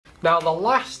Now the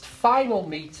last final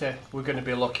meter we're going to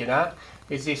be looking at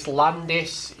is this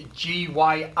Landis Gyr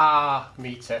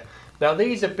meter. Now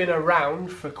these have been around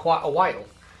for quite a while,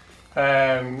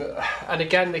 and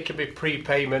again they can be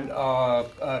prepayment or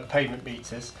payment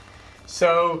meters.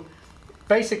 So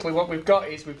basically what we've got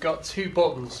is we've got two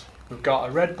buttons. We've got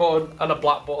a red button and a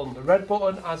black button. The red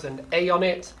button has an A on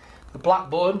it, the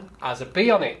black button has a B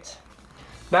on it.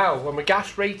 Now when we're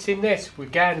gas rating this,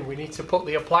 again we need to put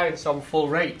the appliance on full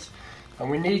rate, and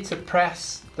we need to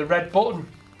press the red button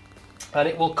and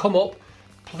it will come up,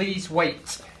 please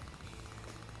wait.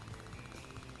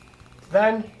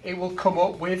 Then it will come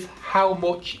up with how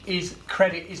much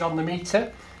credit is on the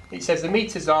meter. It says the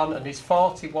meter's on and it's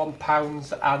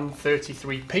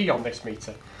 £41.33 on this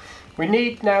meter. We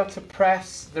need now to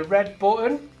press the red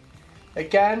button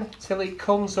again till it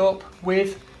comes up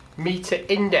with meter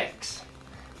index.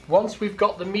 Once we've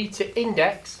got the meter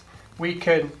index, we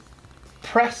can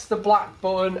press the black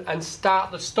button and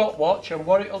start the stopwatch, and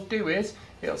what it'll do is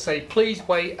it'll say please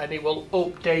wait, and it will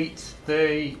update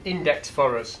the index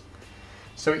for us.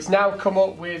 So it's now come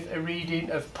up with a reading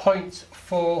of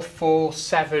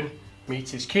 0.447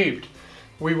 meters cubed.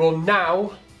 We will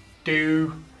now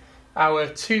do our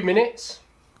 2 minutes,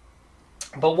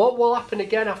 but what will happen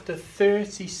again after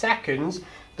 30 seconds,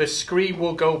 the screen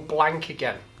will go blank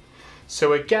again.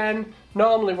 So again,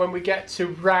 normally when we get to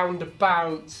round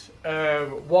about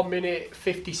 1 minute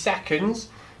 50 seconds,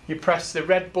 you press the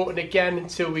red button again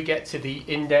until we get to the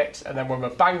index, and then when we're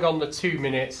bang on the 2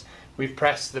 minutes, we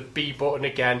press the B button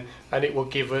again and it will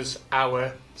give us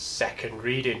our second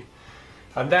reading.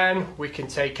 And then we can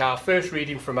take our first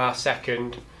reading from our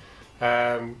second,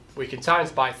 we can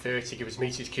times by 30, give us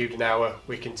meters cubed an hour.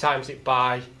 We can times it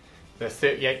by the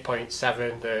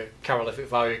 38.7, the calorific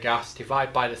value of gas,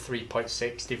 divide by the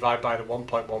 3.6, divide by the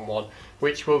 1.11,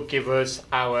 which will give us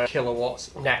our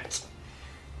kilowatts net.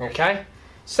 Okay,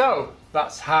 so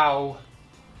that's how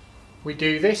we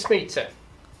do this meter.